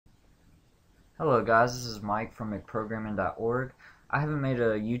Hello guys, this is Mike from McProgramming.org. I haven't made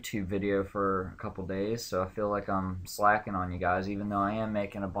a YouTube video for a couple days, so I feel like I'm slacking on you guys, even though I am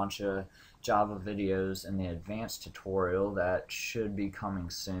making a bunch of Java videos in the advanced tutorial that should be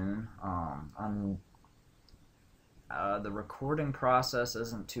coming soon. The recording process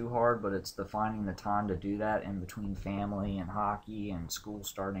isn't too hard, but it's the finding the time to do that in between family and hockey and school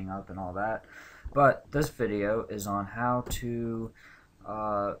starting up and all that. But this video is on how to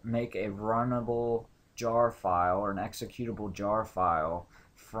make a runnable jar file or an executable jar file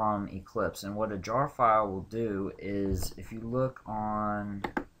from Eclipse. And what a jar file will do is, if you look on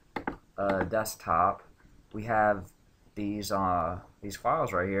a desktop, we have these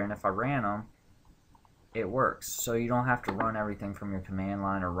files right here, and if I ran them, it works. So you don't have to run everything from your command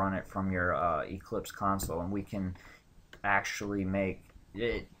line or run it from your Eclipse console, and we can actually make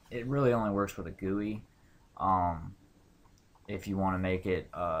it. It really only works with a GUI. If you want to make it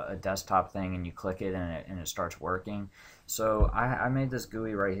a desktop thing and you click it and it starts working. So I made this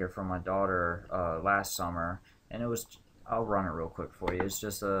GUI right here for my daughter last summer, and I'll run it real quick for you. It's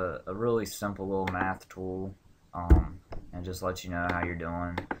just a really simple little math tool, and just lets you know how you're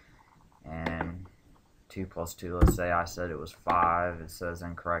doing. And 2 plus 2, let's say I said it was 5, it says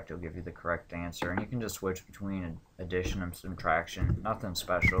incorrect, it'll give you the correct answer, and you can just switch between addition and subtraction. Nothing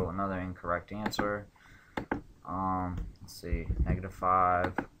special. Another incorrect answer. Let's see,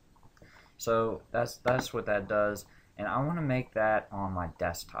 -5. So that's what that does, and I want to make that on my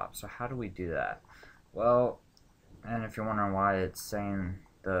desktop. So how do we do that? Well, and if you're wondering why it's saying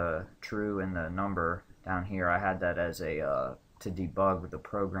the true and the number down here, I had that as a to debug with the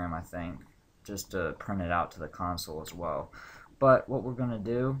program, I think, just to print it out to the console as well. But what we're going to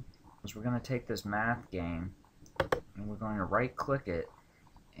do is we're going to take this math game and we're going to right click it,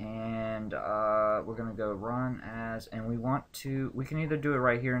 and we're going to go run as, and we can either do it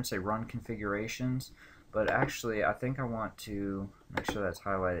right here and say run configurations, but actually I think I want to make sure that's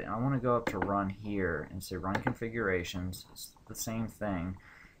highlighted, and I want to go up to run here and say run configurations. It's the same thing,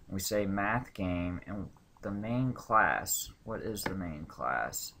 and we say math game, and the main class, what is the main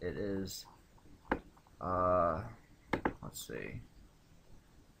class? It is let's see,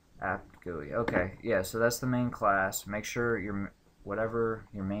 app GUI. Okay, yeah, so that's the main class. Make sure whatever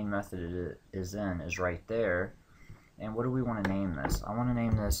your main method is in is right there. And what do we want to name this? I want to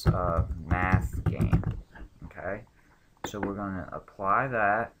name this math game. Okay, so we're going to apply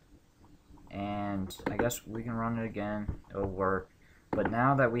that, and I guess we can run it again, it'll work. But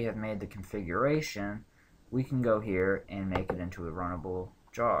now that we have made the configuration, we can go here and make it into a runnable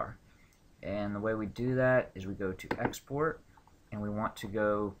jar. And the way we do that is we go to export, and we want to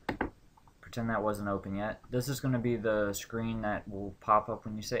go, pretend that wasn't open yet. This is going to be the screen that will pop up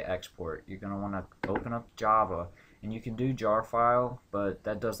when you say export. You're going to want to open up Java, and you can do jar file, but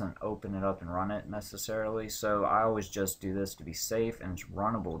that doesn't open it up and run it necessarily. So I always just do this to be safe, and it's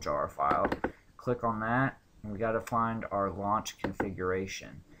runnable jar file. Click on that, and we got to find our launch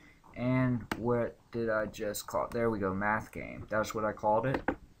configuration. And what did I just call it? There we go, math game. That's what I called it.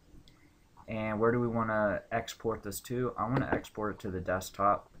 And where do we want to export this to? I want to export it to the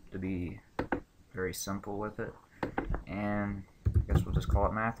desktop to be very simple with it. And I guess we'll just call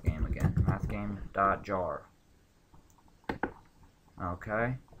it math game again. Mathgame.jar.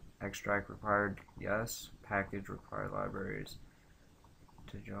 Okay. Extract required, yes. Package required libraries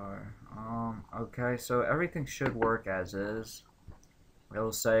to jar. Okay, so everything should work as is.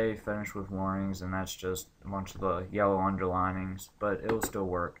 It'll say finish with warnings, and that's just a bunch of the yellow underlinings, but it'll still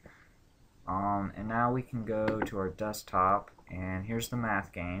work. And now we can go to our desktop, and here's the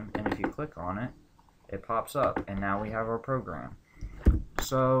math game, and if you click on it, it pops up, and now we have our program.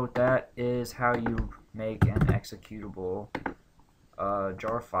 So that is how you make an executable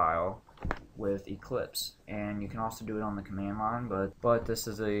jar file with Eclipse, and you can also do it on the command line, but this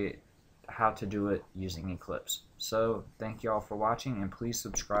is how to do it using Eclipse. So thank you all for watching, and please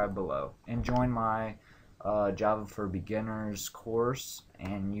subscribe below, and join my Java for Beginners course,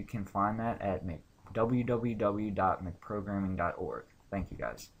 and you can find that at www.mcprogramming.org. Thank you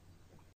guys.